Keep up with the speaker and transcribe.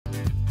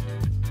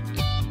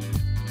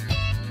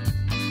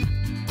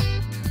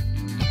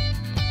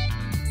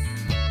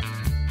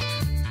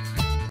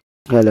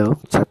Hello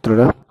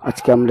ছাত্ররা,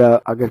 আজকে আমরা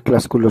আগের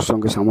ক্লাসগুলোর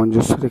সঙ্গে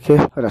সামঞ্জস্য রেখে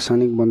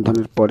রাসায়নিক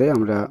বন্ধনের পরে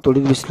আমরা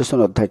তড়িৎ বিশ্লেষণ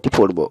অধ্যায়টি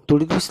পড়ব।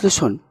 তড়িৎ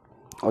বিশ্লেষণ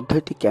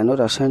অধ্যায়টি কেন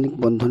রাসায়নিক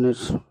বন্ধনের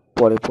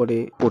পরে পরে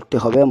পড়তে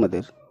হবে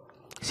আমাদের,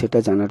 সেটা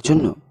জানার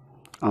জন্য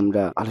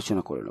আমরা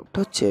আলোচনা করে নেব। এটা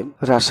হচ্ছে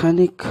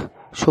রাসায়নিক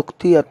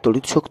শক্তি আর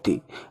তড়িৎ শক্তি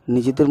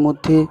নিজেদের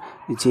মধ্যে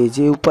যে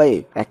যে উপায়ে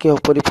একে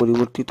অপরে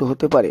পরিবর্তিত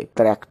হতে পারে,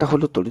 তার একটা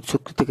হলো তড়িৎ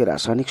শক্তি থেকে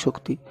রাসায়নিক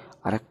শক্তি,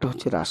 আর একটা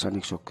হচ্ছে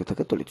রাসায়নিক শক্তি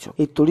থেকে তড়িৎ শক্তি।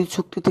 এই তড়িৎ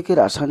শক্তি থেকে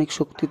রাসায়নিক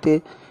শক্তিতে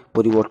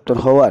পরিবর্তন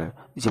হওয়ার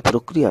যে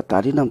প্রক্রিয়া,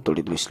 তারই নাম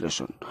তড়িৎ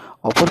বিশ্লেষণ।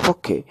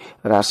 অপরপক্ষে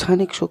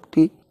রাসায়নিক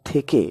শক্তি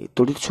থেকে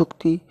তড়িৎ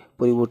শক্তি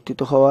পরিবর্তিত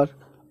হওয়ার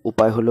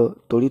উপায় হলো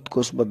তড়িৎ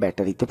কোষ বা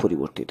ব্যাটারিতে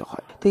পরিবর্তিত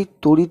হয়। তো এই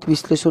তড়িৎ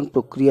বিশ্লেষণ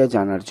প্রক্রিয়া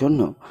জানার জন্য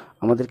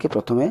আমাদেরকে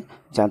প্রথমে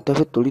জানতে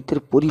হবে তড়িতের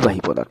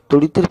পরিবাহী পদার্থ।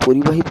 তড়িতের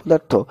পরিবাহী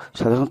পদার্থ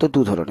সাধারণত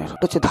দু ধরনের,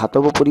 একটা হচ্ছে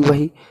ধাতব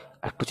পরিবাহী,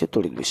 একটা হচ্ছে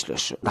তড়িৎ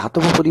বিশ্লেষ্য।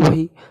 ধাতব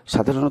পরিবাহী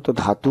সাধারণত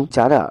ধাতু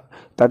যারা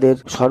তাদের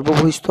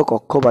সর্ববহিস্থ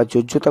কক্ষ বা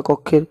যোজ্যতা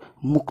কক্ষের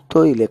মুক্ত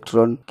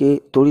ইলেকট্রনকে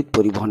তড়িৎ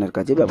পরিবহনের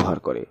কাজে ব্যবহার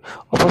করে।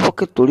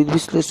 অপরপক্ষে তড়িৎ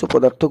বিশ্লেষ্য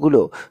পদার্থগুলো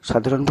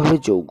সাধারণভাবে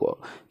যৌগ।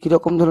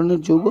 কিরকম ধরনের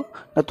যৌগ?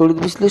 না, তড়িৎ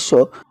বিশ্লেষ্য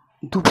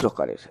দু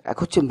প্রকারের, এক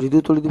হচ্ছে মৃদু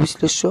তড়িৎ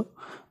বিশ্লেষ্য,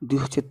 দুই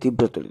হচ্ছে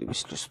তীব্র তড়িৎ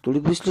বিশ্লেষ্য।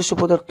 তড়িৎ বিশ্লেষ্য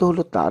পদার্থ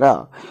হলো তারা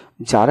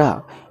যারা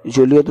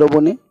জলীয়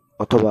দ্রবণে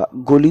অথবা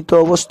গলিত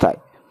অবস্থায়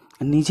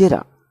নিজেরা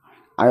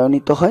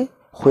আয়নিত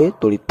হয়ে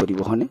তড়িৎ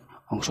পরিবহনে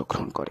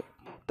অংশগ্রহণ করে।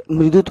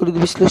 মৃদু তড়িৎ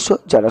বিশ্লেষ্য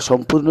যারা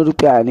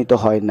সম্পূর্ণরূপে আয়নিত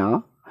হয় না,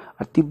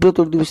 আর তীব্র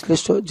তড়িৎ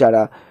বিশ্লেষ্য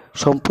যারা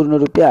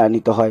সম্পূর্ণরূপে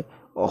আয়নিত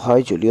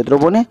হয় জলীয়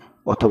দ্রবণে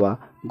অথবা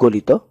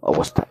গলিত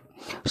অবস্থায়।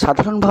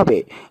 সাধারণভাবে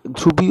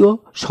ধ্রুবীয়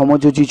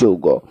সমযোজী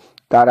যৌগ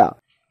তারা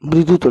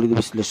মৃদু তড়িৎ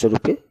বিশ্লেষ্য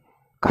রূপে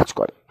কাজ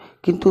করে,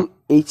 কিন্তু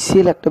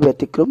HCl একটা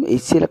ব্যতিক্রম।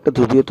 HCl একটা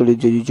ধ্রুবীয়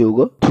তড়িৎযোজী যৌগ,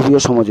 ধ্রুবীয়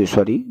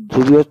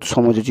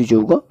সমযোজী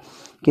যৌগ,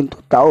 কিন্তু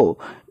তাও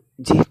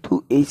যেহেতু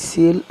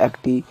HCl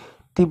একটি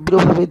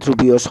তীব্রভাবে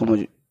ধ্রুবীয়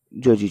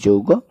সমযোজী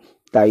যৌগ,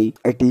 তাই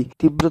এটি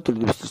তীব্র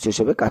তড়িৎ বিশ্লেষ্য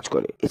হিসেবে কাজ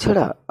করে।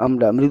 এছাড়া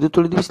আমরা মৃদু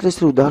তড়িৎ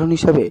বিশ্লেষণের উদাহরণ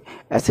হিসাবে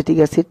acetic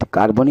acid,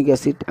 carbonic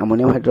acid,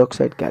 ammonium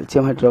hydroxide,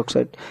 calcium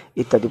hydroxide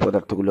ইত্যাদি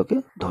পদার্থগুলোকে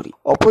ধরি।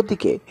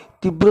 অপরদিকে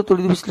তীব্র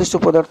তড়িৎ বিশ্লেষ্য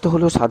পদার্থ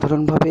হলো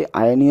সাধারণভাবে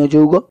আয়নীয়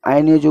যৌগ।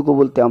 আয়নীয় যৌগ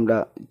বলতে আমরা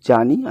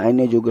জানি,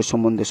 আয়নীয় যৌগের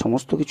সম্বন্ধে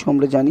সমস্ত কিছু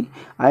আমরা জানি।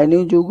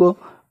 আয়নীয় যৌগ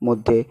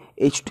মধ্যে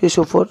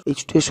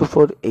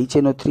H2SO4,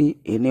 HNO3,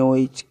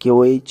 NaOH,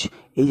 KOH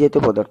এই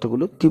জাতীয়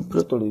পদার্থগুলো তীব্র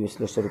তড়িৎ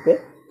বিশ্লেষ্য রূপে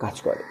কাজ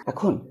করে।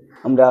 এখন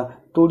আমরা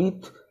তড়িৎ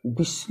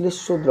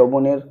বিশ্লেষ্য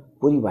দ্রবণের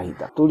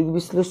পরিবাহিতা। তড়িৎ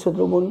বিশ্লেষ্য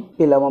দ্রবণ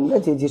পেলাম আমরা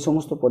যে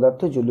সমস্ত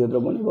পদার্থ জলীয়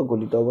দ্রবণে বা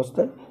গলিত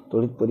অবস্থায়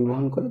তড়িৎ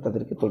পরিবহন করে,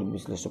 তাদেরকে তড়িৎ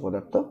বিশ্লেষ্য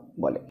পদার্থ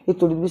বলে। এই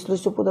তড়িৎ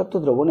বিশ্লেষ্য পদার্থ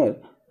দ্রবণের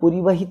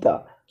পরিবাহিতা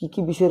কি কি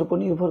বিষয়ের উপর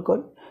নির্ভর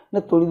করে? না,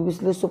 তড়িৎ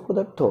বিশ্লেষ্য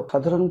পদার্থ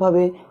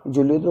সাধারণভাবে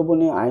জলীয়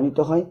দ্রবণে আয়নিত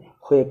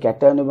হয়ে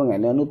ক্যাটায়ন এবং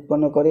অ্যানায়ন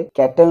উৎপন্ন করে।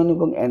 ক্যাটায়ন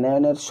এবং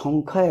অ্যানায়নের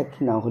সংখ্যা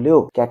একই না হলেও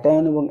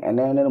ক্যাটায়ন এবং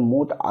অ্যানায়নের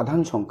মোট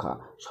আধান সংখ্যা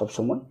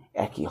সবসময়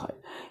একই হয়।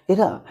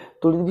 এরা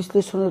তড়িৎ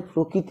বিশ্লেষণের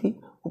প্রকৃতি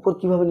উপর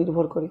কিভাবে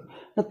নির্ভর করে?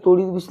 না,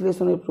 তড়িৎ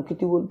বিশ্লেষণের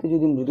প্রকৃতি বলতে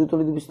যদি মৃদু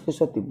তড়িৎ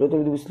বিশ্লেষ্য, তীব্র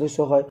তড়িৎ বিশ্লেষ্য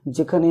হয়,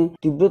 যেখানে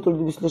তীব্র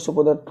তড়িৎ বিশ্লেষ্য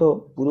পদার্থ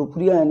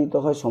পুরোপুরি আয়নিত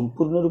হয়,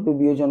 সম্পূর্ণরূপে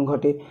বিয়োজন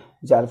ঘটে,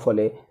 যার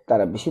ফলে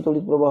তারা বেশি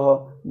তড়িৎ প্রবাহ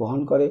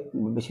বহন করে,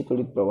 বেশি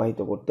তড়িৎ প্রবাহিত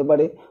করতে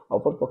পারে।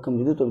 অপরপক্ষে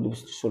মৃদু তড়িৎ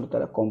বিশ্লেষ্য হলে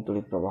তারা কম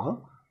তড়িৎ প্রবাহ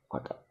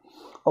ঘটায়।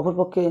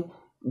 অপরপক্ষে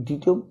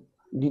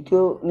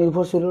দ্বিতীয়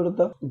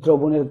নির্ভরশীলতা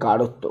দ্রবণের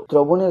গাঢ়ত্ব।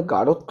 দ্রবণের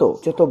গাঢ়ত্ব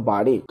যত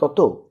বাড়ে তত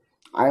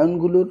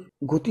আয়নগুলোর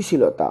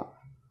গতিশীলতা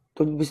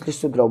তড়িৎ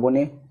বিশ্লেষ্য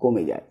দ্রবণে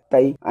কমে যায়।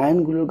 তাই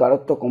আয়নগুলোর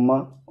গাঢ়ত্ব কমা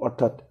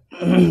অর্থাৎ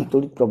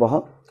তড়িৎ প্রবাহ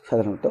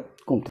সাধারণত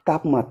কমতে।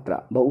 তাপমাত্রা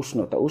বা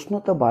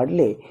উষ্ণতা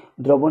বাড়লে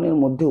দ্রবণের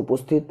মধ্যে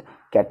উপস্থিত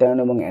ক্যাটায়ন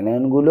এবং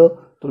অ্যানায়নগুলো,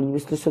 তড়িৎ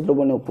বিশ্লেষ্য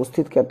দ্রবণে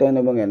উপস্থিত ক্যাটায়ন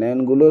এবং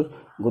অ্যানায়নগুলোর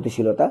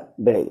গতিশীলতা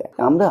বেড়ে যায়।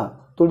 আমরা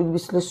তড়িৎ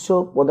বিশ্লেষ্য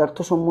পদার্থ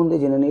সম্বন্ধে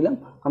জেনে নিলাম।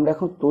 আমরা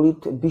এখন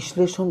তড়িৎ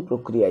বিশ্লেষণ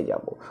প্রক্রিয়ায়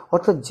যাব,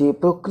 অর্থাৎ যে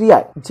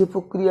প্রক্রিয়ায়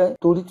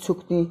তড়িৎ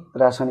শক্তি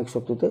রাসায়নিক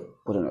শক্তিতে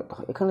পরিণত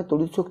হয়। এখানে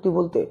তড়িৎ শক্তি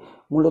বলতে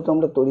মূলত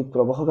আমরা তড়িৎ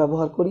প্রবাহ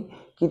ব্যবহার করি।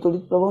 কি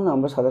তড়িৎ প্রবাহ? না,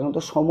 আমরা সাধারণত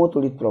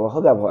সমতড়িৎ প্রবাহ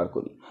ব্যবহার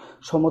করি।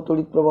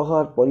 সমতড়িৎ প্রবাহ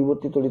আর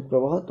পরিবর্তী তড়িৎ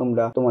প্রবাহ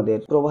তোমরা তোমাদের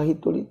প্রবাহী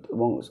তড়িৎ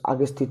এবং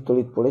আগে স্থির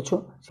তড়িৎ পড়েছো।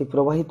 সেই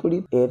প্রবাহী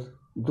তড়িৎ এর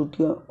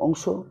দুটি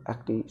অংশ,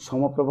 একটি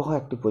সমপ্রবাহ,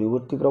 একটি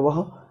পরিবর্তী প্রবাহ।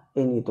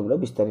 এই নিয়ে তোমরা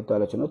বিস্তারিত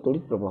আলোচনা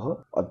তড়িৎ প্রবাহ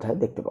অধ্যায়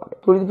দেখতে পাবে।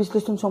 তড়িৎ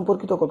বিশ্লেষণ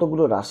সম্পর্কিত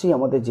কতগুলো রাশি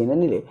আমাদের জেনে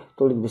নিলে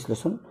তড়িৎ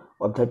বিশ্লেষণ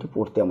অধ্যায়টি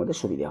পড়তে আমাদের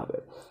সুবিধা হবে।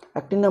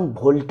 একটির নাম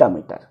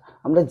ভোল্টামিটার।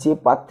 আমরা যে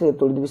পাত্রে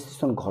তড়িৎ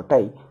বিশ্লেষণ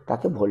ঘটাই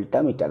তাকে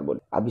ভোল্টামিটার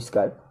বলি,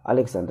 আবিষ্কার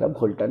আলেকজান্দ্রা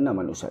ভোল্টার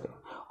নামানুসারে।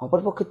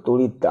 অপরপক্ষে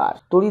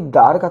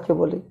তড়িৎদ্বার কাকে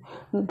বলে?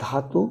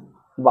 ধাতু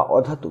বা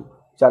অধাতু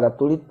যারা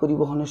তড়িৎ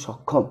পরিবহনে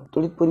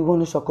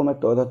সক্ষম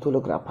একটা অধাতু হলো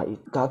গ্রাফাইট।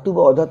 ধাতু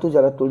বা অধাতু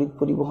যারা তড়িৎ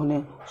পরিবহনে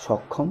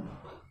সক্ষম,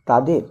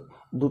 তাদের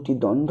দুটি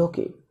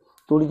দণ্ডকে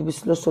তড়িৎ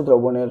বিশ্লেষ্য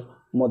দ্রবণের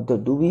মধ্যে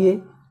ডুবিয়ে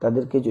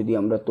তাদেরকে যদি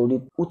আমরা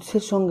তড়িৎ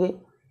উৎসের সঙ্গে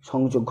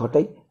সংযোগ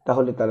ঘটাই,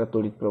 তাহলে তারা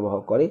তড়িৎ প্রবাহ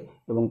করে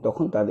এবং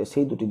তখন তাদের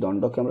সেই দুটি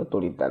দণ্ডকে আমরা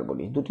তড়িৎদ্বার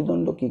বলি। দুটি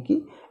দণ্ড কি কি?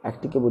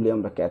 একটিকে বলি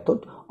আমরা ক্যাথোড,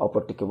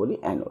 অপরটিকে বলি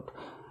অ্যানোড।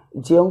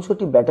 যে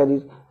অংশটি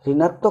ব্যাটারির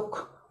ঋণাত্মক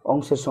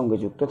অংশের সঙ্গে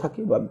যুক্ত থাকে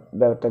বা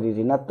ব্যাটারির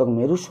ঋণাত্মক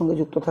মেরুর সঙ্গে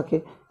যুক্ত থাকে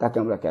তাকে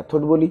আমরা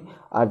ক্যাথোড বলি,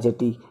 আর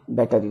যেটি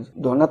ব্যাটারির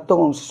ধনাত্মক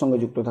অংশের সঙ্গে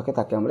যুক্ত থাকে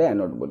তাকে আমরা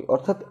অ্যানোড বলি।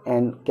 অর্থাৎ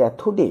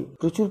ক্যাথোডে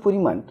প্রচুর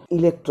পরিমাণ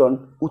ইলেকট্রন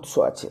উৎস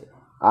আছে,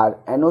 আর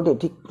অ্যানোডে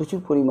ঠিক প্রচুর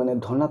পরিমাণে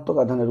ধনাত্মক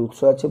আধানের উৎস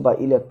আছে বা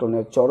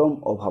ইলেকট্রনের চরম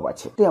অভাব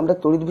আছে। তাই আমরা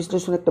তড়িৎ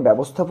বিশ্লেষণের একটা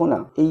ব্যবস্থাপনা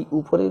এই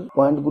উপরের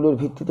পয়েন্টগুলোর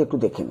ভিত্তিতে একটু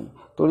দেখে নিই।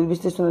 তড়িৎ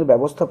বিশ্লেষণের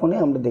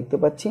ব্যবস্থাপনায় আমরা দেখতে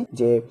পাচ্ছি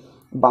যে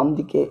বাম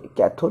দিকে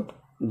ক্যাথোড,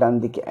 ডান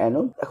দিকে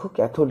অ্যানোড। দেখো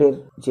ক্যাথোডের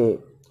যে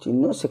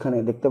চিহ্ন সেখানে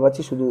দেখতে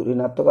পাচ্ছি শুধু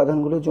ঋণাত্মক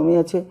আধানগুলো জমে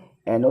আছে,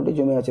 অ্যানোডে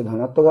জমে আছে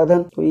ধনাত্মক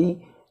আধান। তো এই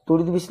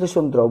তড়িৎ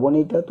বিশ্লেষণ দ্রবণ,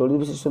 এইটা তড়িৎ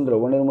বিশ্লেষণ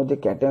দ্রবণের মধ্যে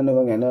ক্যাটায়ন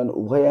এবং অ্যানায়ন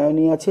উভয়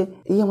আয়নই আছে।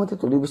 এই আমাদের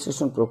তড়িৎ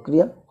বিশ্লেষণ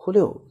প্রক্রিয়া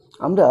হলেও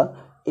আমরা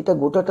এটা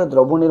গোটাটা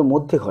দ্রবণের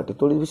মধ্যে ঘটে,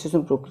 তড়িৎ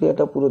বিশ্লেষণ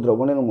প্রক্রিয়াটা পুরো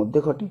দ্রবণের মধ্যে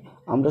ঘটে।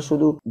 আমরা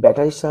শুধু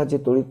ব্যাটারির সাহায্যে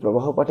তড়িৎ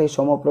প্রবাহ পাঠাই,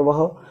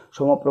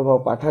 সমপ্রবাহ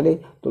পাঠালে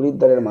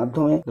তড়িৎদ্বারের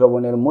মাধ্যমে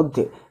দ্রবণের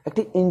মধ্যে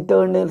একটি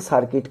ইন্টারনাল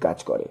সার্কিট কাজ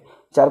করে,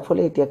 যার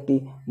ফলে এটি একটি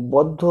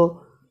বদ্ধ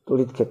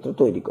তড়িৎ ক্ষেত্র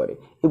তৈরি করে।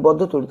 এই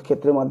বদ্ধ তড়িৎ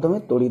ক্ষেত্রের মাধ্যমে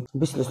তড়িৎ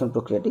বিশ্লেষণ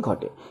প্রক্রিয়াটি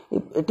ঘটে।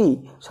 এটি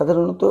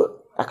সাধারণত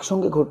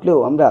একসঙ্গে ঘটলেও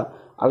আমরা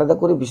আলাদা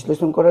করে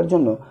বিশ্লেষণ করার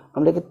জন্য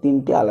আমরা একে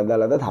তিনটে আলাদা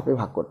আলাদা ধাপে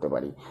ভাগ করতে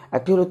পারি।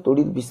 একটি হলো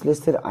তড়িৎ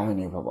বিশ্লেষের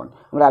আয়নীয় ভবন।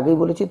 আমরা আগেই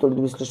বলেছি তড়িৎ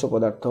বিশ্লেষ্য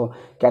পদার্থ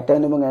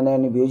ক্যাটায়ন এবং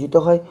অ্যানায়নে বিয়োজিত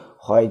হয়,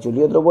 হয়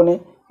জলীয় দ্রবণে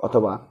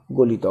অথবা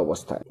গলিত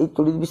অবস্থায়। এই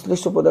তড়িৎ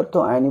বিশ্লেষ্য পদার্থ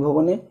আয়নীয়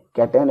ভবনে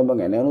ক্যাটায়ন এবং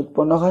অ্যানায়ন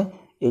উৎপন্ন হয়।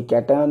 এই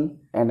ক্যাটায়ন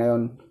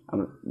অ্যানায়ন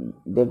আমরা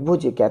দেখব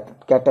যে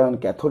ক্যাটায়ন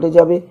ক্যাথোডে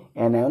যাবে,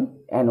 অ্যানায়ন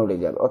অ্যানোডে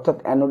যাবে, অর্থাৎ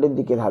অ্যানোডের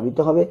দিকে ধাবিত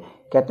হবে,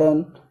 ক্যাটায়ন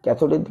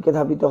ক্যাথোডের দিকে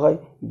ধাবিত হয়।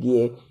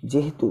 গিয়ে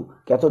যেহেতু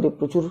ক্যাথোডে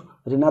প্রচুর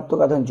ঋণাত্মক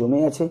আধান জমে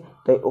আছে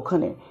তাই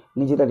ওখানে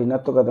নিজেরা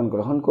ঋণাত্মক আধান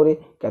গ্রহণ করে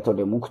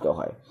ক্যাথোডে মুক্ত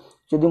হয়।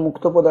 যদি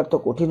মুক্ত পদার্থ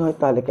কঠিন হয়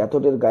তাহলে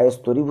ক্যাথোডের গায়ে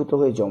স্তরীভূত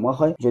হয়ে জমা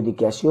হয়, যদি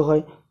গ্যাসীয়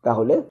হয়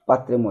তাহলে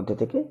পাত্রের মধ্যে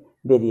থেকে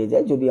বেরিয়ে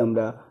যায়। যদি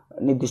আমরা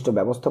নির্দিষ্ট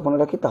ব্যবস্থাপনা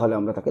রাখি তাহলে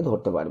আমরা তাকে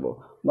ধরতে পারবো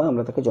বা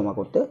আমরা তাকে জমা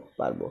করতে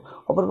পারবো।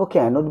 অপরপক্ষে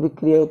অ্যানোড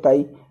বিক্রিয়ায় তাই।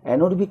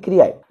 অ্যানোড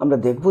বিক্রিয়ায় আমরা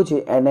দেখব যে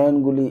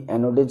অ্যানায়নগুলি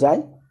অ্যানোডে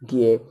যায়,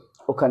 গিয়ে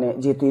ওখানে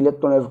যেহেতু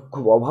ইলেকট্রনের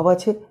খুব অভাব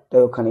আছে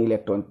তাই ওখানে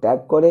ইলেকট্রন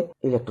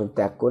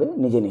ত্যাগ করে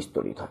নিজে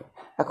নিস্তড়িত হয়।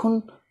 এখন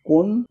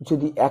কোন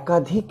যদি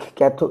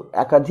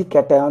একাধিক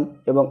ক্যাটায়ন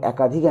এবং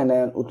একাধিক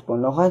অ্যানায়ন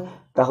উৎপন্ন হয়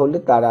তাহলে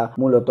তারা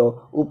মূলত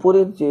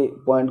উপরের যে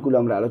পয়েন্টগুলো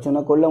আমরা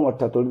আলোচনা করলাম,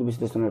 অর্থাৎ তড়িৎ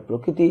বিশ্লেষণের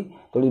প্রকৃতি,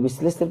 তড়িৎ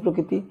বিশ্লেষের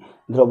প্রকৃতি,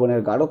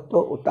 দ্রবণের গাঢ়ত্ব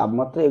ও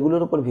তাপমাত্রা,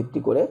 এগুলোর উপর ভিত্তি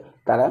করে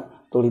তারা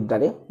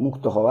তড়িৎদ্বারে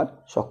মুক্ত হওয়ার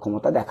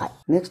সক্ষমতা দেখায়।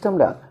 নেক্সট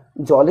আমরা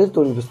জলের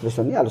তড়িৎ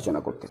বিশ্লেষণ নিয়ে আলোচনা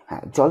করতে।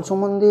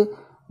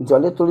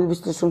 জলের তড়িৎ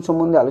বিশ্লেষণ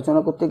সম্বন্ধে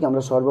আলোচনা করতে গিয়ে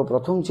আমরা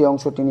সর্বপ্রথম যে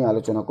অংশটি নিয়ে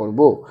আলোচনা করব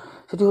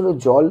সেটি হলো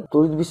জল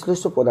তড়িৎ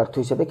বিশ্লেষ্য পদার্থ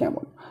হিসেবে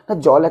কেমন। না,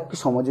 জল একটি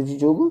সমযোজী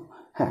যৌগ,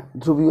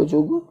 ধ্রুবীয়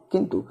যৌগ,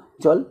 কিন্তু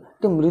জল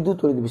একটি মৃদু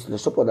তড়িৎ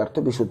বিশ্লেষ্য পদার্থ,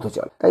 বিশুদ্ধ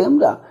জল। তাই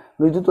আমরা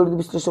মৃদু তড়িৎ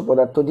বিশ্লেষ্য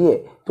পদার্থ দিয়ে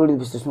তড়িৎ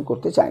বিশ্লেষণ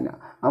করতে চাই না।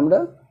 আমরা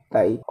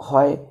তাই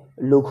হয়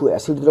লঘু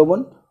অ্যাসিড দ্রবণ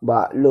বা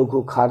লঘু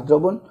ক্ষার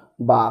দ্রবণ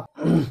বা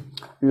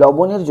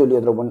লবণের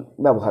জলীয় দ্রবণ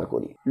ব্যবহার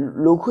করি।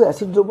 লঘু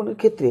অ্যাসিড দ্রবণের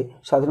ক্ষেত্রে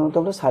সাধারণত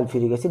আমরা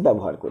সালফিউরিক অ্যাসিড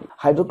ব্যবহার করি।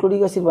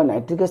 হাইড্রোক্লোরিক অ্যাসিড বা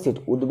নাইট্রিক অ্যাসিড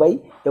উদ্বায়ী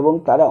এবং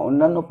তারা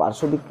অন্যান্য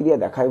পার্শ্ব বিক্রিয়া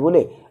দেখায়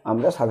বলে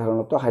আমরা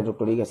সাধারণত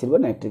হাইড্রোক্লোরিক অ্যাসিড বা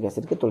নাইট্রিক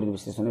অ্যাসিডকে তড়িৎ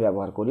বিশ্লেষণে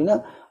ব্যবহার করি না।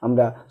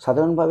 আমরা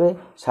সাধারণভাবে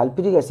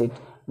সালফিউরিক অ্যাসিড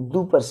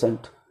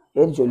 2%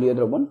 এর জলীয়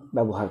দ্রবণ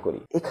ব্যবহার করি।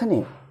 এখানে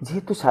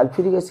যেহেতু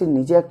সালফিউরিক অ্যাসিড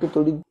নিজে একটি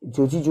তড়িৎ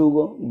যোজী যৌগ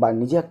বা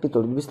নিজে একটি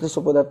তড়িৎ বিশ্লেষ্য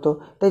পদার্থ,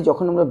 তাই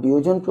যখন আমরা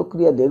বিয়োজন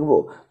প্রক্রিয়া দেখব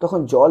তখন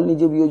জল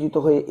নিজে বিয়োজিত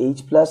হয়ে H+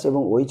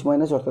 এবং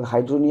OH- অর্থাৎ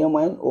হাইড্রোনিয়াম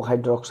আয়ন ও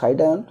হাইড্রোক্সাইড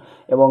আয়ন,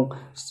 এবং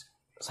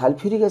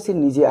সালফিউরিক অ্যাসিড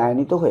নিজে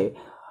আয়নিত হয়ে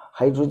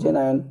হাইড্রোজেন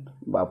আয়ন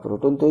বা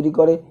প্রোটন তৈরি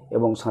করে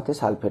এবং সাথে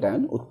সালফেট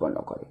আয়ন উৎপন্ন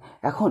করে।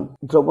 এখন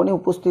দ্রবণে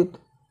উপস্থিত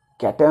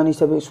ক্যাটায়ন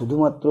হিসাবে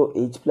শুধুমাত্র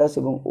H+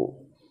 এবং O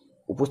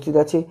উপস্থিত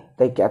আছে,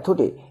 তাই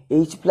ক্যাথোডে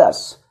H+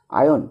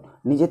 আয়ন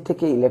নিজের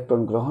থেকে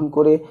ইলেকট্রন গ্রহণ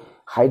করে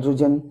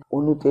হাইড্রোজেন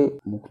অণুতে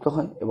মুক্ত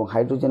হয় এবং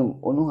হাইড্রোজেন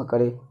অণু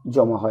আকারে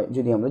জমা হয়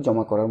যদি আমরা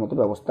জমা করার মতো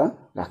ব্যবস্থা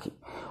রাখি।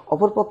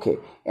 অপরপক্ষে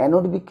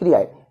অ্যানোড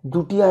বিক্রিয়ায়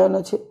দুটি আয়ন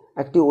আছে,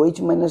 একটি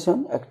OH- আয়ন,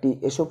 একটি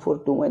SO4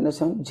 2-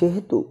 আয়ন।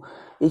 যেহেতু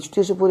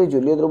H2SO4 এর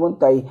জলীয় দ্রবণ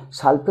তাই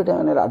সালফেট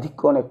আয়নের আধিক্য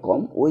অনেক কম,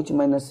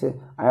 OH-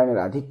 আয়নের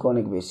আধিক্য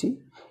অনেক বেশি,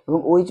 এবং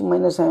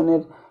OH-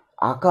 আয়নের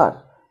আকার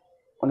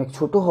অনেক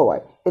ছোট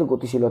হওয়ায় এর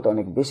গতিশীলতা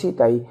অনেক বেশি,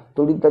 তাই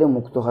তড়িৎদ্বারে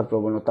মুক্ত হওয়ার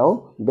প্রবণতাও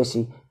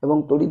বেশি এবং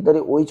তড়িৎদ্বারে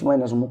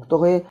OH- মুক্ত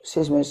হয়ে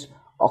শেষমেশ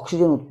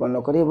অক্সিজেন উৎপন্ন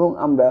করে। এবং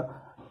আমরা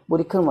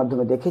পরীক্ষার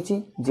মাধ্যমে দেখেছি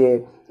যে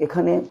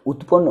এখানে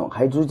উৎপন্ন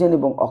হাইড্রোজেন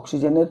এবং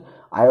অক্সিজেনের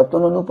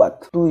আয়তন অনুপাত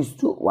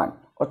 2:1,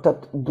 অর্থাৎ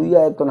 2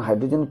 আয়তন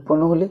হাইড্রোজেন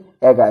উৎপন্ন হলে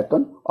 1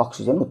 আয়তন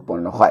অক্সিজেন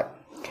উৎপন্ন হয়।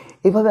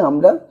 এভাবে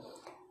আমরা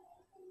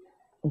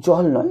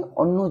জল নয়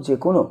অন্য যে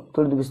কোনো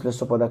তড়িৎ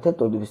বিশ্লেষ্য পদার্থের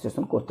তড়িৎ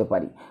বিশ্লেষণ করতে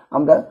পারি।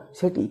 আমরা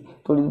সেটি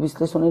তড়িৎ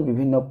বিশ্লেষণের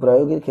বিভিন্ন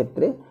প্রয়োগের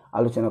ক্ষেত্রে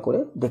আলোচনা করে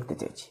দেখতে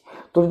চাইছি।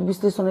 তড়িৎ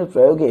বিশ্লেষণের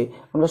প্রয়োগে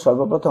আমরা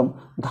সর্বপ্রথম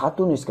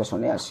ধাতু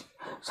নিষ্কাশনে আসি।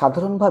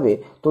 সাধারণভাবে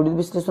তড়িৎ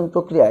বিশ্লেষণ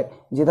প্রক্রিয়ায়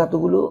যে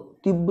ধাতুগুলো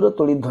তীব্র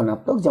তড়িৎ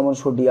ধনাত্মক, যেমন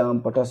sodium,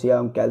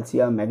 potassium,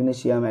 calcium,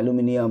 magnesium,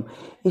 aluminium,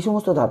 এই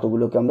সমস্ত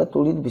ধাতুগুলোকে আমরা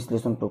তড়িৎ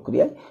বিশ্লেষণ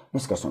প্রক্রিয়ায়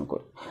নিষ্কাশন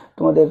করি।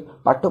 তোমাদের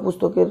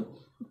পাঠ্যপুস্তকের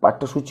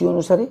পাঠ্যসূচি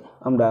অনুসারে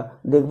আমরা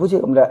দেখব যে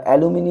আমরা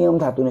অ্যালুমিনিয়াম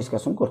ধাতু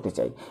নিষ্কাশন করতে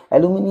চাই।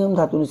 অ্যালুমিনিয়াম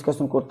ধাতু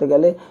নিষ্কাশন করতে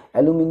গেলে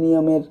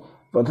অ্যালুমিনিয়ামের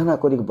প্রধান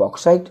আকরিক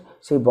বক্সাইট,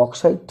 সেই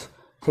বক্সাইট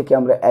থেকে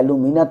আমরা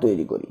অ্যালুমিনা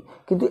তৈরি করি।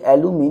 কিন্তু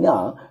অ্যালুমিনা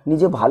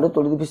নিজে ভালো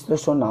তড়িৎ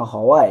বিশ্লেষণ না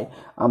হওয়ায়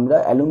আমরা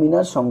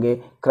অ্যালুমিনার সঙ্গে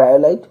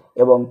ক্রায়োলাইট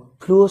এবং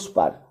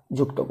ফ্লুওস্পার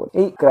যুক্ত করি।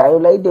 এই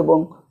ক্রায়োলাইট এবং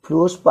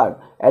ফ্লুওস্পার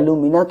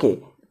অ্যালুমিনাকে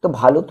একটা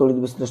ভালো তড়িৎ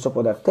বিশ্লেষ্য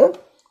পদার্থে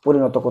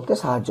পরিণত করতে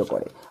সাহায্য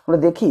করে। আমরা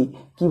দেখি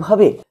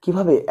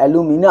কিভাবে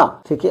অ্যালুমিনা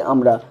থেকে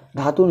আমরা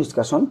ধাতু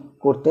নিষ্কাশন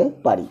করতে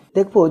পারি।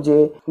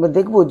 আমরা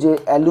দেখব যে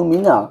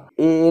অ্যালুমিনা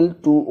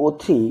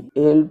Al2O3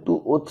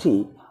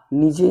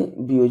 নিজে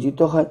বিয়োজিত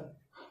হয়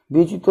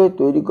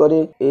তৈরি করে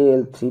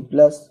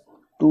Al3+,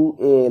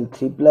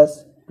 2Al3+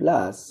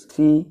 প্লাস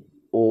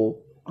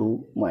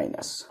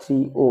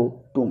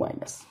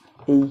 3O2-।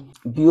 এই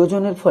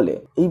বিয়োজনের ফলে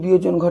এই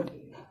বিয়োজন ঘটে।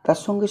 তার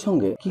সঙ্গে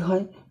সঙ্গে কি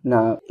হয় না,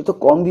 এত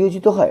কম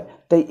বিয়োজিত হয়,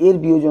 তাই এর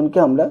বিয়োজনকে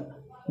আমরা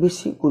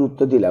বেশি গুরুত্ব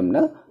দিলাম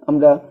না।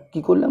 আমরা কি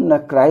করলাম না,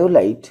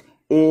 ক্রায়োলাইট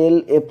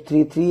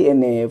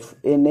Al(F3)3NaF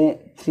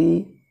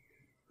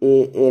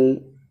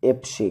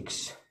Na3Al(F6)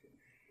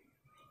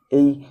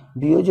 এই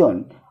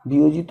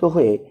বিয়োজিত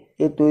হয়ে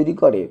এ তৈরি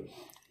করে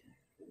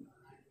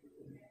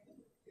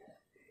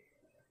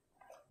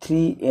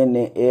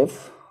 3NaF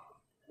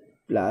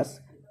প্লাস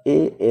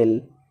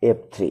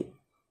AlF3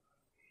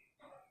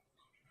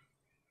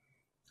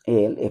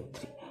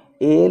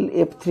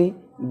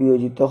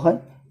 বিয়োজিত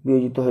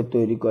হয়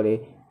তৈরি করে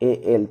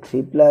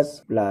Al3+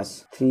 প্লাস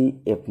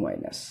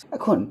 3F-।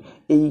 এখন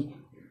এই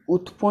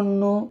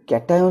উৎপন্ন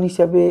ক্যাটায়ন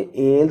হিসাবে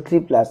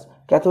Al3+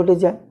 ক্যাথোডে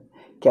যায়,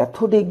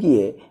 ক্যাথোডে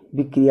গিয়ে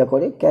বিক্রিয়া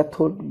করে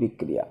ক্যাথোড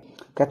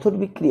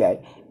বিক্রিয়ায়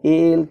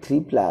Al3+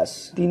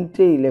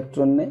 3টে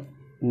ইলেকট্রন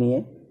নিয়ে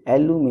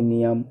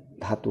অ্যালুমিনিয়াম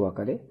ধাতু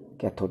আকারে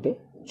ক্যাথোডে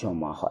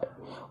জমা হয়।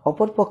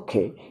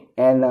 অপরপক্ষে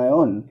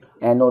অ্যানায়ন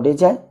অ্যানোডে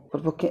যায়।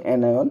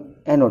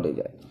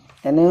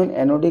 অ্যানায়ন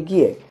অ্যানোডে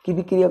গিয়ে কি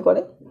বিক্রিয়া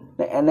করে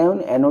না,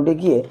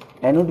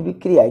 অ্যানোড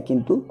বিক্রিয়ায়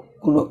কিন্তু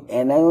কোনো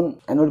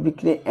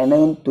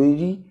অ্যানায়ন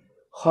তৈরি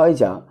হয়,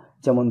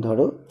 যেমন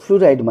ধরো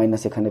ফ্লুরাইড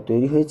মাইনাস এখানে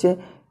তৈরি হয়েছে,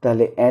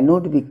 তাহলে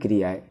অ্যানোড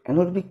বিক্রিয়ায়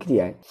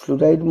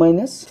ফ্লুরাইড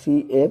মাইনাস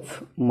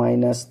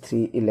 3F-3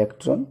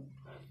 ইলেকট্রন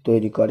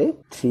তৈরি করে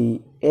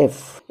 3F।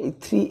 এই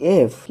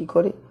 3F কি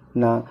করে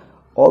না,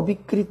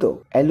 অবিকৃত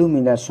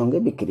অ্যালুমিনার সঙ্গে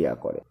বিক্রিয়া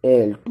করে,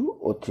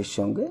 Al2O3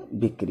 সঙ্গে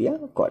বিক্রিয়া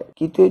করে।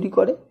 কি তৈরি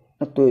করে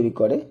না, তৈরি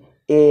করে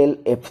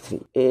AlF3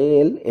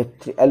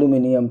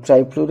 aluminium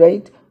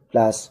trifluoride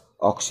plus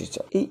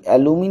oxygen. এই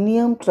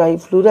অ্যালুমিনিয়াম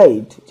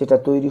ট্রাইফ্লুরাইড যেটা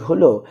তৈরি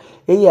হলো,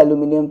 এই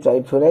অ্যালুমিনিয়াম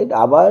ট্রাইফ্লুরাইড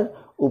আবার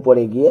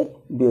উপরে গিয়ে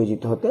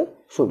বিয়োজিত হতে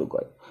শুরু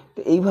করে। তো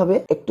এইভাবে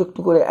একটু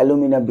করে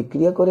অ্যালুমিনা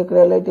বিক্রিয়া করে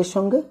ক্রায়োলাইটের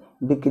সঙ্গে,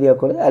 বিক্রিয়া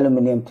করে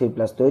অ্যালুমিনিয়াম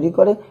 3+ তৈরি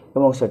করে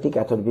এবং সেটি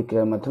ক্যাথোড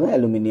বিক্রিয়ার মাধ্যমে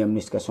অ্যালুমিনিয়াম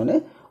নিষ্কাশনে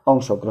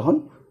অংশগ্রহণ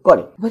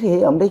করে। এবারে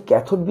আমরা এই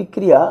ক্যাথোড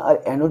বিক্রিয়া আর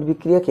অ্যানোড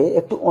বিক্রিয়াকে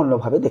একটু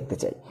অন্যভাবে দেখতে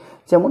চাই।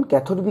 যেমন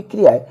ক্যাথোড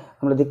বিক্রিয়ায়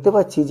আমরা দেখতে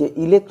পাচ্ছি যে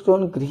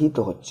ইলেকট্রন গৃহীত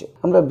হচ্ছে।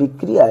 আমরা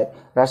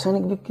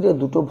রাসায়নিক বিক্রিয়ার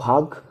দুটো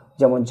ভাগ,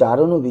 যেমন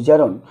জারণ ও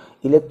বিজারণ,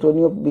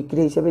 ইলেকট্রনীয়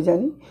বিক্রিয়া হিসেবে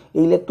জানি।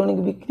 এই ইলেকট্রনিক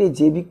বিক্রিয়ায়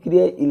যে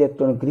বিক্রিয়ায়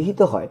ইলেকট্রন গৃহীত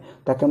হয়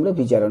তাকে আমরা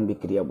বিজারণ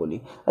বিক্রিয়া বলি,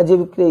 আর যে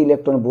বিক্রিয়ায়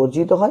ইলেকট্রন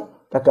বর্জিত হয়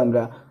তাকে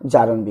আমরা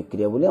জারণ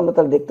বিক্রিয়া বলি। আমরা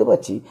তাহলে দেখতে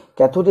পাচ্ছি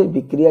ক্যাথোডের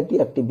বিক্রিয়াটি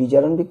একটি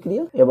বিজারণ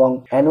বিক্রিয়া এবং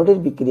অ্যানোডের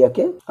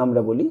বিক্রিয়াকে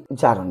আমরা বলি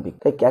জারণ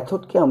বিক্রিয়া। তাই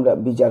ক্যাথোডকে আমরা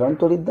বিজারণ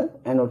তড়িৎদ্বার,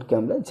 অ্যানোডকে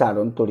আমরা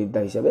জারণ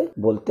তড়িৎদ্বার হিসেবে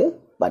বলতে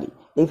পারি।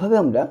 এইভাবে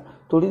আমরা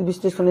তড়িৎ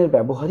বিশ্লেষণের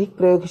ব্যবহারিক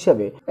প্রয়োগ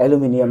হিসাবে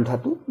অ্যালুমিনিয়াম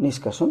ধাতু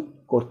নিষ্কাশন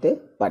করতে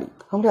পারি।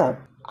 আমরা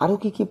আরও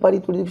কি পারি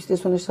তড়িৎ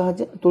বিশ্লেষণের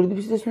সাহায্যে?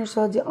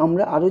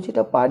 আমরা আরও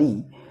যেটা পারি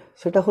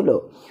সেটা হলো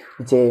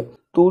যে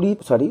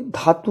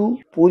ধাতু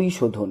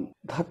পরিশোধন,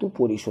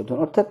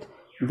 অর্থাৎ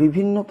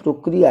বিভিন্ন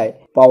প্রক্রিয়ায়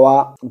পাওয়া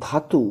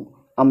ধাতু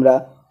আমরা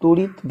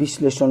তড়িৎ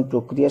বিশ্লেষণ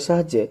প্রক্রিয়ার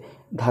সাহায্যে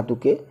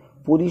ধাতুকে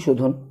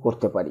পরিশোধন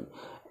করতে পারি।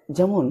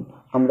 যেমন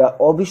আমরা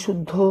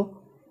অবিশুদ্ধ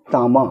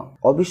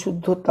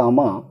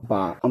তামা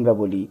বা আমরা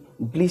বলি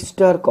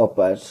ব্লিস্টার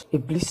কপার, এই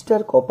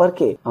ব্লিস্টার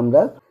কপারকে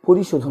আমরা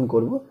পরিশোধন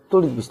করব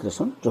তড়িৎ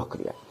বিশ্লেষণ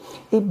প্রক্রিয়ায়।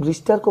 এই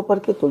ব্লিস্টার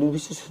কপারকে তড়িৎ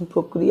বিশ্লেষণ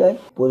প্রক্রিয়ায়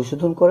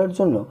পরিশোধন করার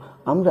জন্য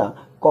আমরা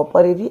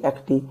কপারেরই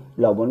একটি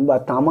লবণ বা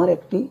তামার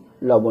একটি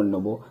লবণ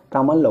নেব।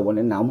 তামার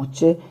লবণের নাম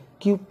হচ্ছে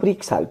কিউপ্রিক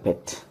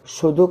সালফেট,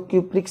 শোধক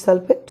কিউপ্রিক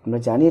সালফেট। আমরা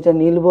জানি এটা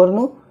নীলবর্ণ,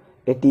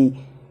 এটি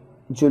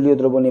জলীয়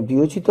দ্রবণে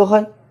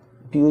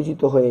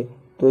বিয়োজিত হয়ে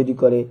তৈরি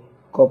করে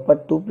কপার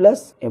 2+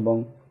 এবং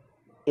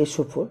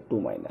SO4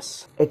 2-।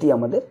 এটি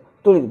আমাদের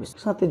তড়িৎ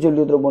বিশ্লেষণ। সাথে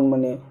জলীয় দ্রবণ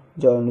মানে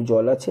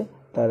জল আছে,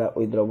 তারা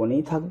ওই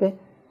দ্রবণেই থাকবে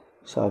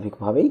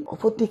স্বাভাবিকভাবেই।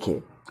 অপরদিকে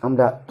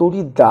আমরা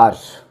তড়িৎদ্বার,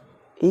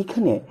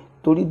 এইখানে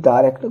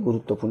তড়িৎদ্বার একটা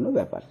গুরুত্বপূর্ণ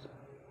ব্যাপার।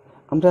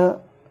 আমরা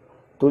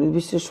তড়িৎ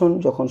বিশ্লেষণ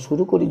যখন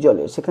শুরু করি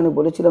জলে, সেখানে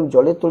বলেছিলাম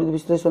জলের তড়িৎ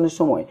বিশ্লেষণের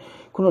সময়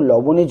কোনো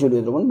লবণে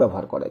জলীয় দ্রবণ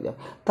ব্যবহার করা যায়।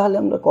 তাহলে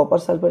আমরা কপার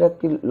সালফেট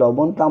একটি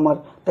লবণ তামার,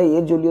 তাই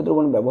এর জলীয়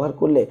দ্রবণ ব্যবহার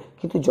করলে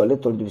কিন্তু জলের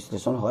তড়িৎ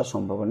বিশ্লেষণ হওয়ার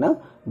সম্ভাবনা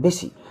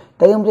বেশি।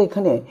 তাই আমরা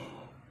এখানে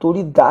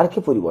তড়িৎদ্বারকে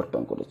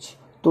পরিবর্তন করেছি।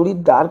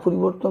 তড়িৎদ্বার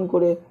পরিবর্তন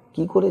করে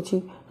কি করেছি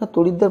না,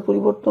 তড়িৎদ্বার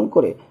পরিবর্তন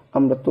করে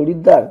আমরা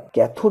তড়িৎদ্বার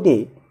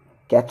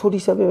ক্যাথোড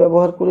হিসাবে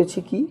ব্যবহার করেছি।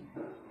 কি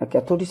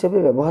ক্যাথোড হিসাবে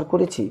ব্যবহার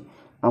করেছি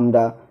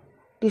আমরা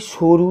একটি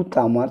সরু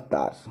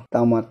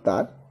তামার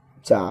তার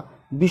যা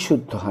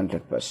বিশুদ্ধ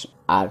 100%।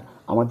 আর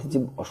আমাদের যে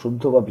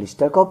অশুদ্ধ বা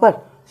ব্লিস্টার কপার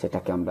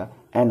সেটাকে আমরা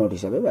অ্যানোড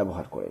হিসাবে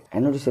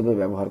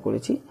ব্যবহার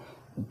করেছি।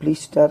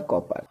 ব্লিস্টার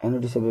কপার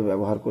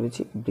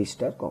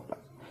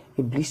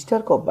এই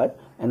ব্লিস্টার কপার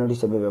অ্যানোড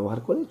হিসাবে ব্যবহার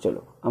করে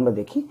চলো আমরা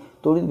দেখি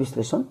তড়িৎ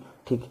বিশ্লেষণ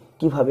ঠিক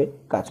কিভাবে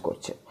কাজ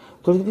করছে।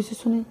 তড়িৎ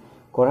বিশ্লেষণে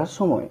করার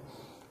সময়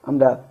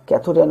আমরা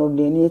ক্যাথোড অ্যানোড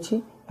নিয়ে নিয়েছি।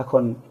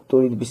 এখন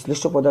তড়িৎ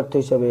বিশ্লেষ্য পদার্থ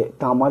হিসাবে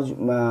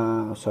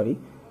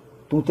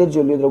তুঁতের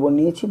জলীয় দ্রবণ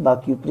নিয়েছি বা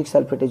কিউপ্রিক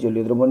সালফেটের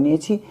জলীয় দ্রবণ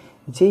নিয়েছি।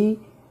 যেই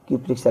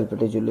কিউপ্রিক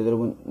সালফেটের জলীয়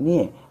দ্রবণ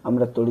নিয়ে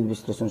আমরা তড়িৎ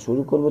বিশ্লেষণ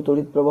শুরু করব।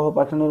 তড়িৎ প্রবাহ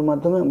পাঠানোর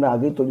মাধ্যমে আমরা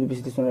আগেই তড়িৎ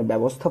বিশ্লেষণের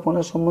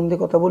ব্যবস্থাপনার সম্বন্ধে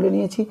কথা বলে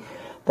নিয়েছি,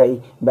 তাই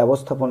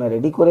ব্যবস্থাপনা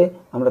রেডি করে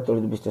আমরা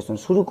তড়িৎ বিশ্লেষণ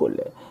শুরু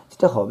করলে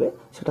যেটা হবে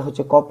সেটা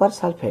হচ্ছে কপার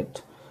সালফেট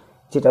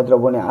যেটা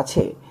দ্রবণে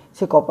আছে,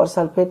 সে কপার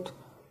সালফেট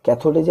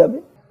ক্যাথোডে যাবে।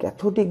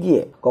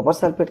 কপার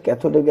সালফেট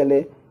ক্যাথোডে গেলে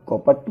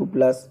কপার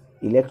 2+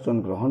 ইলেকট্রন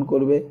গ্রহণ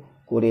করবে,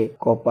 করে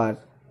কপার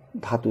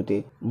ধাতুতে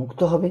মুক্ত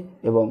হবে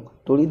এবং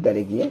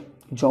তড়িৎদ্বারে গিয়ে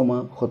জমা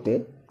হতে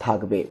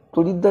থাকবে।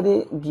 তড়িৎদ্বারে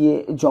গিয়ে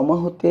জমা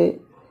হতে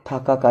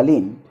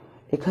থাকাকালীন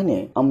এখানে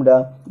আমরা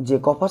যে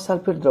কপার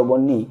সালফেট দ্রবণ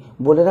নিই,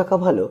 বলে রাখা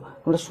ভালো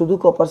আমরা শুধু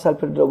কপার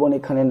সালফেট দ্রবণ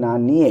এখানে না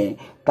নিয়ে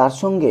তার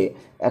সঙ্গে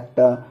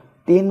একটা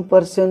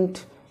 10%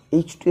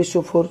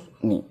 H2SO4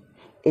 নিই,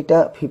 এটা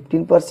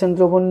 15%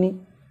 দ্রবণ নিই,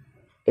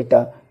 এটা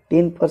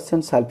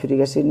 10% সালফিউরিক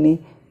অ্যাসিড নিই,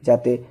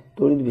 যাতে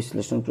তড়িৎ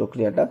বিশ্লেষণ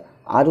প্রক্রিয়াটা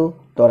আরও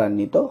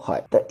ত্বরান্বিত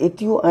হয়। তা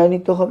এটিও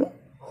আয়নিত হবে,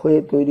 হয়ে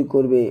তৈরি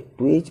করবে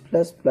 2H+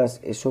 প্লাস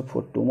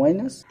SO4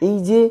 2-। এই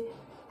যে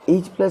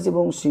H+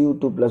 এবং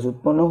Cu2+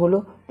 উৎপন্ন হলো,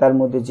 তার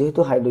মধ্যে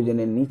যেহেতু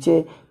হাইড্রোজেনের নিচে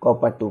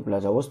কপার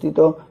 2+ অবস্থিত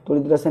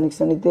তড়িৎ রাসায়নিক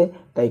শ্রেণীতে,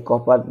 তাই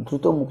কপার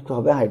দ্রুত মুক্ত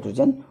হবে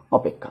হাইড্রোজেন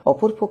অপেক্ষা।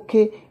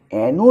 অপরপক্ষে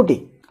অ্যানোডে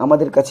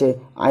আমাদের কাছে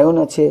আয়ন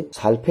আছে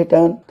সালফেট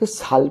আয়ন, তো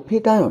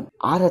সালফেট আয়ন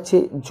আর আছে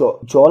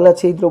জল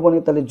আছে এই দ্রবণে,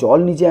 তাহলে জল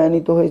নিজে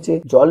আয়নিত হয়ে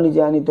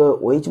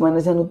OH-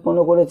 আয়ন উৎপন্ন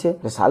করেছে।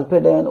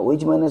 সালফেট আয়ন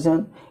OH-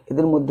 আয়ন,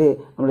 এদের মধ্যে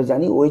আমরা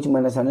জানি OH-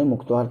 আয়নের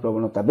মুক্ত হওয়ার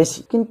প্রবণতা বেশি,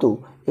 কিন্তু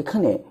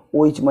এখানে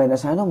OH-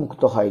 আয়নও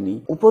মুক্ত হয়নি।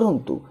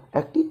 উপরন্তু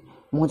একটি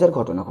মজার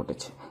ঘটনা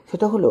ঘটেছে,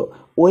 সেটা হলো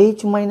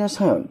OH-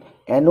 আয়ন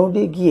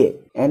অ্যানোডে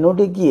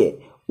গিয়ে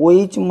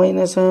OH-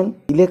 আয়ন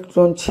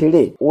ইলেকট্রন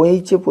ছেড়ে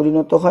OH এ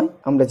পরিণত হয়,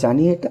 আমরা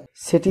জানি এটা।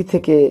 সেটি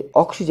থেকে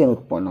অক্সিজেন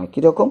উৎপন্ন হয়,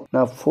 কিরকম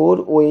না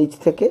 4OH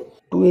থেকে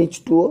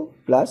 2H2O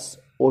প্লাস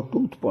O2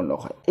 উৎপন্ন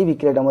হয়। এই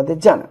বিক্রিয়াটা আমাদের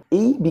জানা।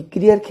 এই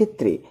বিক্রিয়ার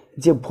ক্ষেত্রে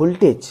যে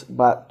ভোল্টেজ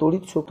বা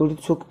তড়িৎ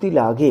শক্তি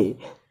লাগে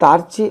তার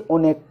চেয়ে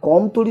অনেক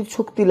কম তড়িৎ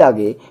শক্তি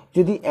লাগে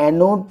যদি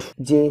অ্যানোড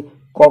যে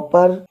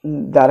কপার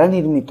দ্বারা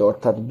নির্মিত,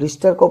 অর্থাৎ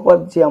ব্লিস্টার কপার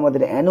যে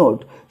আমাদের অ্যানোড,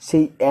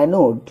 সেই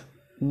অ্যানোড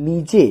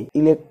নিজে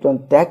ইলেকট্রন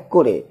ত্যাগ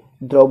করে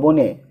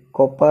দ্রবণে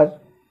কপার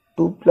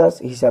 2+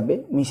 হিসাবে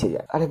মিশে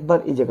যায়। আরেকবার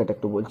এই জায়গাটা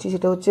একটু বলছি,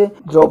 সেটা হচ্ছে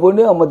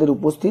দ্রবণে আমাদের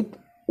উপস্থিত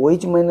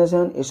OH-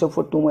 আয়ন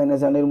SO4 2-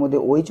 আয়নের মধ্যে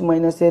OH-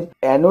 এর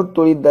অ্যানোড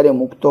তড়িৎদ্বারে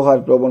মুক্ত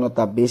হওয়ার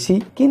প্রবণতা বেশি,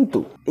 কিন্তু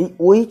এই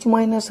OH-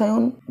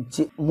 আয়ন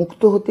যে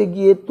মুক্ত হতে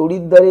গিয়ে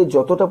তড়িৎদ্বারে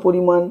যতটা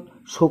পরিমাণ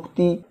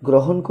শক্তি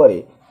গ্রহণ করে,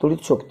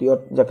 তড়িৎ শক্তি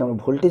যাকে আমরা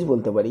ভোল্টেজ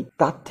বলতে পারি,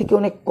 তার থেকে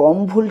অনেক কম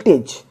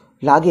ভোল্টেজ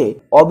লাগে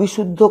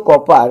অবিশুদ্ধ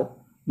কপার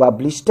বা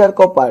ব্লিস্টার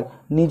কপার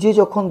নিজে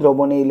যখন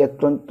দ্রবণে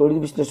ইলেকট্রন তড়িৎ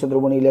বিশ্লেষ্য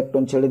দ্রবণে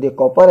ইলেকট্রন ছেড়ে দিয়ে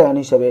কপার আয়ন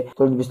হিসাবে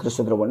তড়িৎ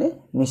বিশ্লেষ্য দ্রবণে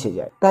মিশে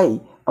যায়। তাই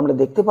আমরা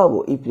দেখতে পাবো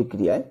এই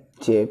প্রক্রিয়ায়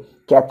যে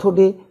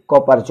ক্যাথোডে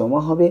কপার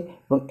জমা হবে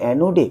এবং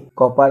অ্যানোডে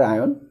কপার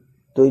আয়ন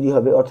তৈরি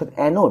হবে, অর্থাৎ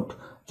অ্যানোড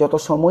যত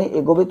সময়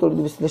এগোবে তড়িৎ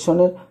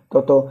বিশ্লেষণের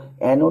তত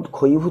অ্যানোড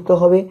ক্ষয়ীভূত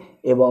হবে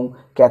এবং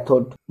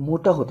ক্যাথোড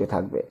মোটা হতে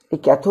থাকবে। এই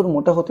ক্যাথোড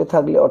মোটা হতে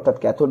থাকলে, অর্থাৎ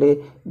ক্যাথোডে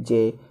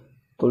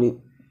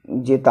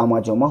যে তামা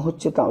জমা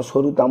হচ্ছে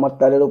সরু তামার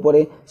তারের ওপরে,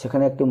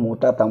 সেখানে একটি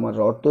মোটা তামার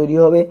রড তৈরি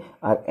হবে,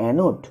 আর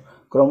অ্যানোড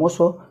ক্রমশ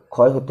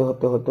ক্ষয় হতে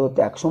হতে হতে হতে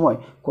একসময়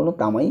কোনো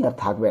তামাই আর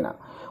থাকবে না।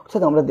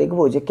 অর্থাৎ আমরা দেখব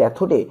যে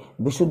ক্যাথোডে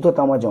বিশুদ্ধ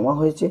তামা জমা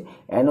হয়েছে,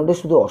 অ্যানোডে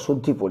শুধু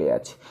অশুদ্ধি পড়ে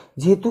আছে।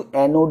 যেহেতু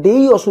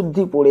অ্যানোডেই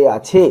অশুদ্ধি পড়ে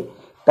আছে,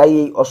 তাই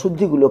এই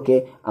অশুদ্ধিগুলোকে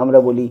আমরা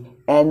বলি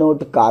অ্যানোড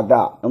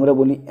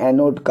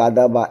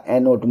কাদা বা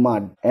অ্যানোড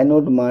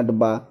মাড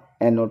বা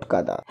অ্যানোড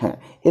কাদা। হ্যাঁ,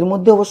 এর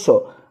মধ্যে অবশ্য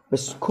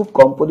বেশ খুব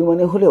কম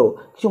পরিমাণে হলেও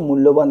কিছু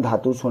মূল্যবান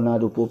ধাতু, সোনা,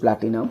 রূপো,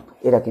 প্লাটিনাম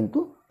এরা কিন্তু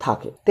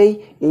থাকে। তাই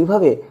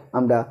এইভাবে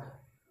আমরা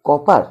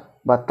কপার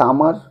বা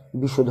তামার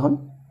বিশোধন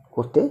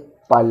করতে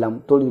পারলাম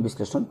তড়িৎ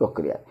বিশ্লেষণ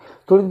প্রক্রিয়ায়।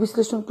 তড়িৎ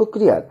বিশ্লেষণ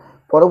প্রক্রিয়ার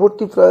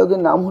পরবর্তী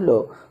প্রয়োগের নাম হলো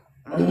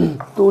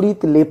তড়িৎ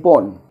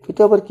লেপন।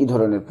 এটা আবার কি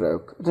ধরনের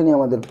প্রয়োগ, এটা নিয়ে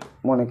আমাদের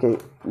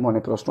মনে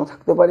প্রশ্ন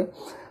থাকতে পারে।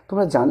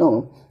 তোমরা জানো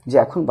যে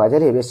এখন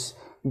বাজারে বেশ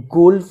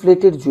গোল্ড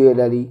প্লেটেড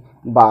জুয়েলারি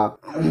বা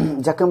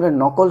যাকে আমরা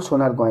নকল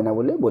সোনার গয়না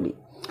বলি,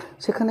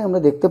 সেখানে আমরা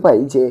দেখতে পাই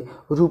যে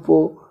রূপো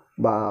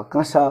বা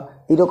কাঁসা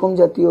এরকম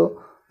জাতীয়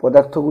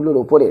পদার্থগুলোর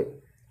ওপরে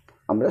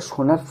আমরা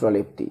সোনার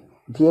প্রলেপ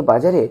দিয়ে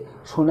বাজারে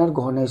সোনার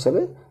গহনা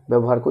হিসেবে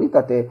ব্যবহার করি।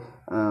 তাতে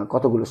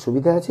কতগুলো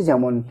সুবিধা আছে,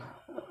 যেমন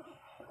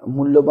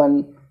মূল্যবান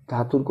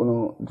ধাতুর কোনো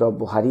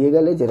দ্রব্য হারিয়ে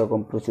গেলে যেরকম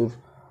প্রচুর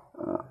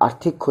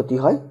আর্থিক ক্ষতি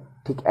হয়,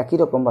 ঠিক একই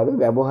রকমভাবে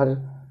ব্যবহার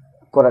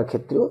করার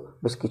ক্ষেত্রেও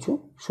বেশ কিছু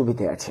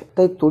সুবিধে আছে।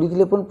 তাই তড়িৎ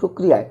লেপন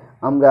প্রক্রিয়ায়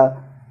আমরা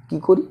কি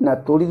করি না,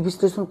 তড়িৎ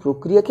বিশ্লেষণ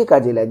প্রক্রিয়াকে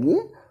কাজে লাগিয়ে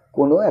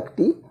কোনো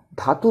একটি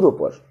ধাতুর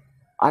ওপর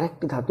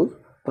আরেকটি ধাতুর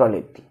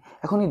প্রলেপ দিই।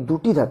 এখন এই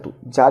দুটি ধাতু,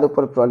 যার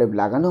উপর প্রলেপ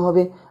লাগানো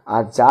হবে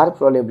আর যার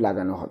প্রলেপ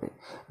লাগানো হবে,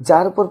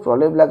 যার উপর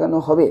প্রলেপ লাগানো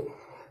হবে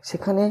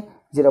সেখানে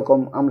যেরকম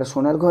আমরা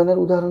সোনার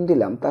গয়নার উদাহরণ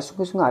দিলাম, তার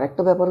সঙ্গে সঙ্গে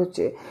আরেকটা ব্যাপার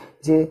হচ্ছে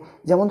যে,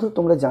 যেমন ধরো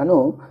তোমরা জানো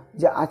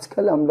যে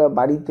আজকাল আমরা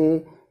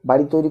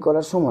বাড়ি তৈরি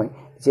করার সময়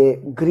যে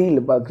গ্রিল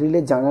বা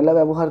গ্রিলের জানালা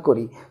ব্যবহার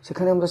করি,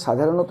 সেখানে আমরা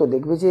সাধারণত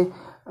দেখবে যে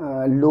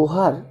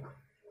লোহার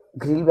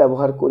গ্রিল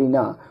ব্যবহার করি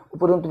না,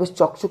 উপরন্তু বেশ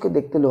চকচকে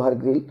দেখতে লোহার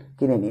গ্রিল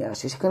কিনে নিয়ে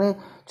আসি। সেখানে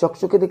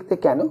চকচকে দেখতে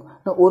কেন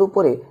না, ওর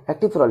উপরে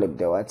একটি প্রলেপ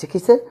দেওয়া আছে,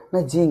 কিসের না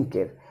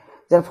জিঙ্কের,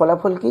 যার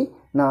ফলাফল কি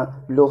না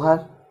লোহার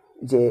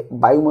যে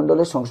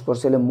বায়ুমণ্ডলের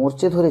সংস্পর্শে এলে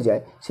মরচে ধরে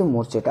যায়, সে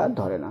মরচেটা আর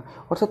ধরে না।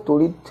 অর্থাৎ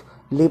তড়িৎ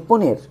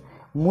লেপনের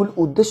মূল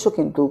উদ্দেশ্য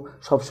কিন্তু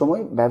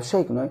সবসময়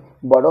ব্যবসায়িক নয়,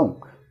 বরং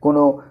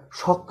কোনো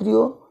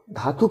সক্রিয়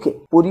ধাতুকে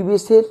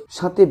পরিবেশের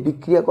সাথে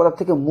বিক্রিয়া করা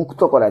থেকে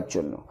মুক্ত করার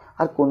জন্য,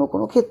 আর কোনো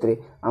কোনো ক্ষেত্রে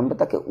আমরা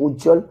তাকে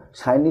উজ্জ্বল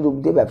শাইনি রূপ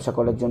দিয়ে ব্যবসা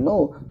করার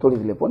জন্যও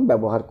তড়িৎ লেপন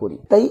ব্যবহার করি।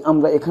 তাই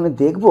আমরা এখানে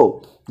দেখব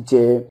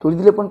যে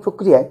তড়িৎ লেপন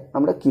প্রক্রিয়ায়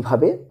আমরা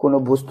কিভাবে কোনো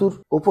বস্তুর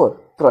ওপর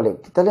প্রলেপ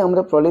দিই। তাহলে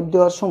আমরা প্রলেপ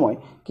দেওয়ার সময়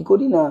কি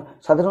করি না,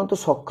 সাধারণত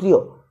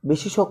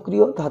বেশি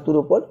সক্রিয় ধাতুর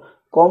ওপর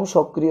কম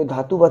সক্রিয়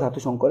ধাতু বা ধাতু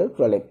সংকরের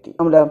প্রলেপ দিই।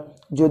 আমরা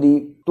যদি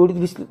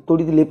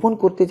তড়িৎ লেপন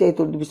করতে চাই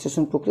তড়িৎ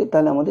বিশ্লেষণ প্রক্রিয়া,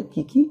 তাহলে আমাদের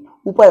কি কি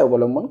উপায়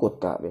অবলম্বন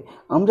করতে হবে।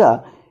 আমরা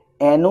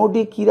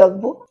অ্যানোডে কি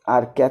রাখবো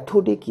আর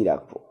ক্যাথোডে কি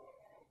রাখবো।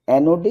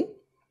 অ্যানোডে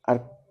আর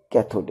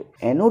ক্যাথোডে,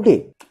 অ্যানোডে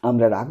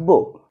আমরা রাখবো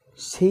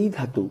সেই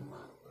ধাতু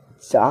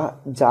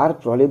যার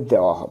প্রলেপ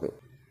দেওয়া হবে,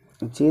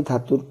 যে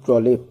ধাতুর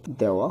প্রলেপ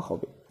দেওয়া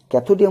হবে।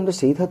 ক্যাথোডে আমরা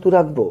সেই ধাতু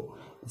রাখবো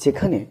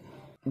যেখানে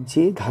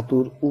যে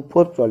ধাতুর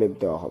উপর প্রলেপ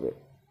দেওয়া হবে,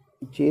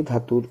 যে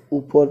ধাতুর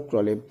উপর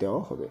প্রলেপ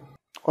দেওয়া হবে,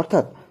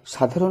 অর্থাৎ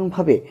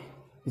সাধারণভাবে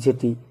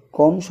যেটি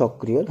কম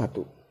সক্রিয়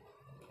ধাতু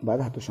বা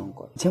ধাতু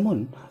সংকর। যেমন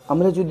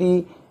আমরা যদি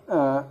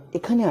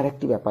এখানে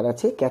আরেকটি ব্যাপার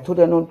আছে, ক্যাথোড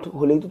অ্যানোড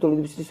হলেই তো তড়িৎ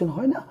বিশ্লেষণ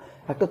হয় না,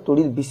 একটা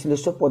তড়িৎ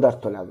বিশ্লেষক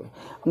পদার্থ লাগে।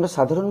 আমরা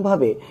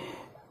সাধারণভাবে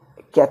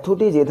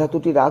ক্যাথোডে যে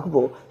ধাতুটি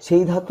রাখবো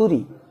সেই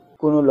ধাতুরই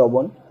কোনো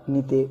লবণ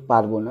নিতে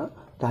পারবো না,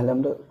 তাহলে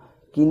আমরা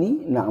কিনি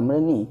না, আমরা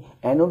নিই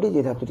অ্যানোডে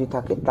যে ধাতুটি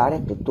থাকে তার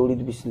একটি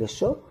তড়িৎ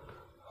বিশ্লেষ্য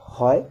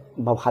হয়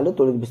বা ভালো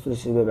তড়িৎ বিশ্লেষক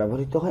হিসেবে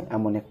ব্যবহৃত হয়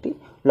এমন একটি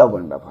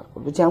লবণ ব্যবহার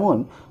করবো। যেমন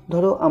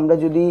ধরো আমরা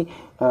যদি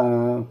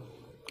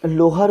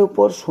লোহার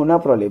উপর সোনা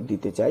প্রলেপ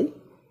দিতে চাই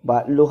বা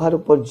লোহার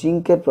উপর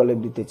জিঙ্কের প্রলেপ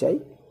দিতে চাই,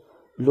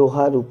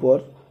 লোহার উপর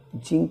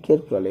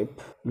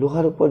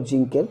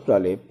জিঙ্কের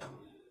প্রলেপ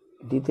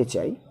দিতে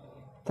চাই,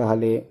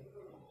 তাহলে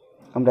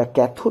আমরা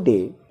ক্যাথোডে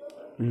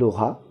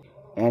লোহা,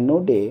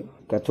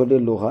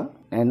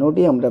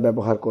 অ্যানোডে আমরা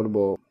ব্যবহার করব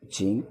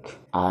জিঙ্ক,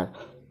 আর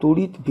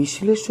তড়িৎ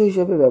বিশ্লেষ্য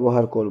হিসেবে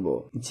ব্যবহার করব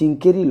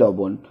জিঙ্কেরই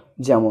লবণ।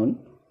 যেমন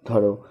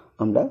ধরো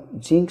আমরা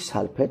জিঙ্ক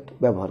সালফেট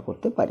ব্যবহার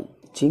করতে পারি,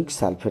 জিঙ্ক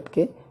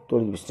সালফেটকে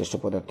তড়িৎ বিশ্লেষ্য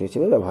পদার্থ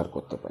হিসেবে ব্যবহার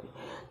করতে পারি।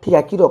 ঠিক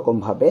একই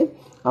রকমভাবে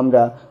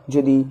আমরা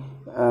যদি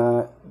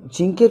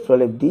জিঙ্কের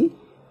প্রলেপ দিই,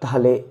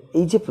 তাহলে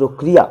এই যে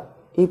প্রক্রিয়া,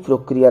 এই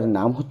প্রক্রিয়ার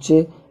নাম হচ্ছে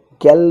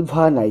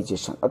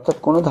গ্যালভানাইজেশন। অর্থাৎ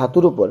কোনো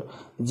ধাতুর উপর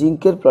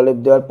জিঙ্কের প্রলেপ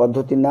দেওয়ার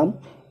পদ্ধতির নাম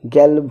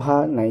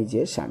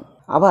গ্যালভানাইজেশন।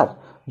 আবার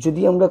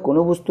যদি আমরা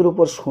কোনো বস্তুর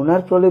উপর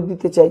সোনার প্রলেপ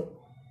দিতে চাই,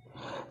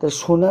 তাহলে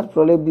সোনার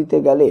প্রলেপ দিতে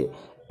গেলে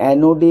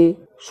অ্যানোডে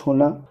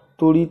সোনা,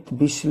 তড়িৎ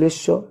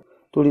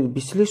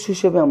বিশ্লেষ্য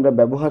হিসেবে আমরা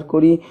ব্যবহার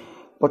করি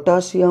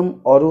পটাশিয়াম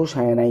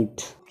অরোসায়ানাইড,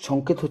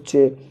 সংকেত হচ্ছে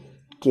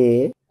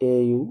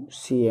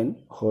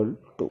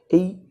KAUCN2।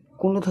 এই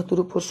কোনো ধাতুর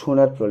উপর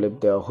সোনার প্রলেপ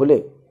দেওয়া হলে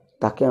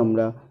তাকে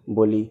আমরা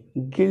বলি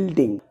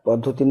গিল্ডিং,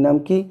 পদ্ধতির নাম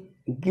কি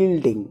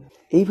গিল্ডিং।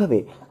 এইভাবে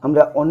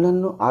আমরা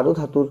অন্যান্য আরও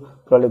ধাতুর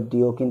প্রলেপ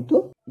দিয়েও কিন্তু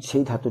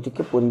সেই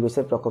ধাতুটিকে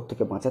পরিবেশের প্রকোপ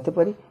থেকে বাঁচাতে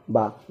পারি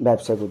বা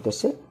ব্যবসায়িক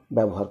উদ্দেশ্যে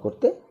ব্যবহার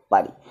করতে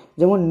পারি।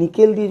 যেমন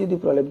নিকেল দিয়ে যদি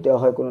প্রলেপ দেওয়া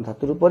হয় কোনো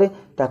ধাতুর উপরে,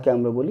 তাকে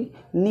আমরা বলি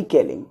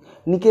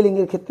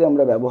নিকেলিংয়ের ক্ষেত্রে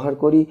আমরা ব্যবহার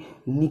করি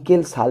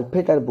নিকেল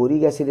সালফেট আর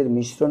বোরিক অ্যাসিডের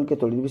মিশ্রণকে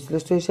তড়িৎ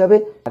বিশ্লেষ্য হিসাবে,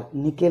 আর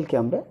নিকেলকে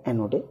আমরা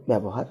অ্যানোডে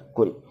ব্যবহার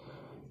করি।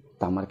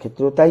 তামার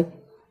ক্ষেত্রেও তাই।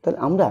 তাহলে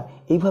আমরা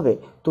এইভাবে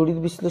তড়িৎ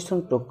বিশ্লেষণ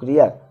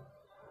প্রক্রিয়ার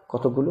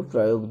কতগুলো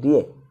প্রয়োগ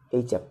দিয়ে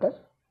এই চ্যাপ্টার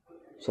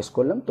শেষ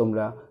করলাম।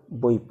 তোমরা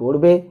বই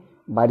পড়বে,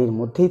 বাড়ির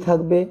মধ্যেই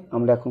থাকবে।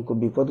 আমরা এখন খুব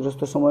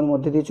বিপদগ্রস্ত সময়ের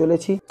মধ্যে দিয়ে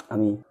চলেছি।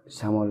 আমি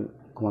শ্যামল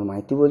কুমার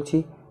মাইতি বলছি।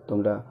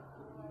 তোমরা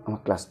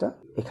আমার ক্লাসটা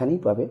এখানেই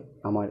পাবে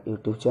আমার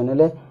ইউটিউব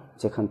চ্যানেলে,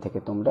 যেখান থেকে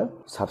তোমরা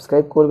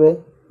সাবস্ক্রাইব করবে,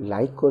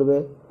 লাইক করবে।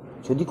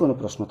 যদি কোনো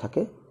প্রশ্ন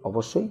থাকে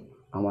অবশ্যই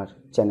আমার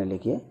চ্যানেলে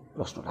গিয়ে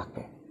প্রশ্ন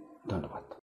রাখবে। ধন্যবাদ।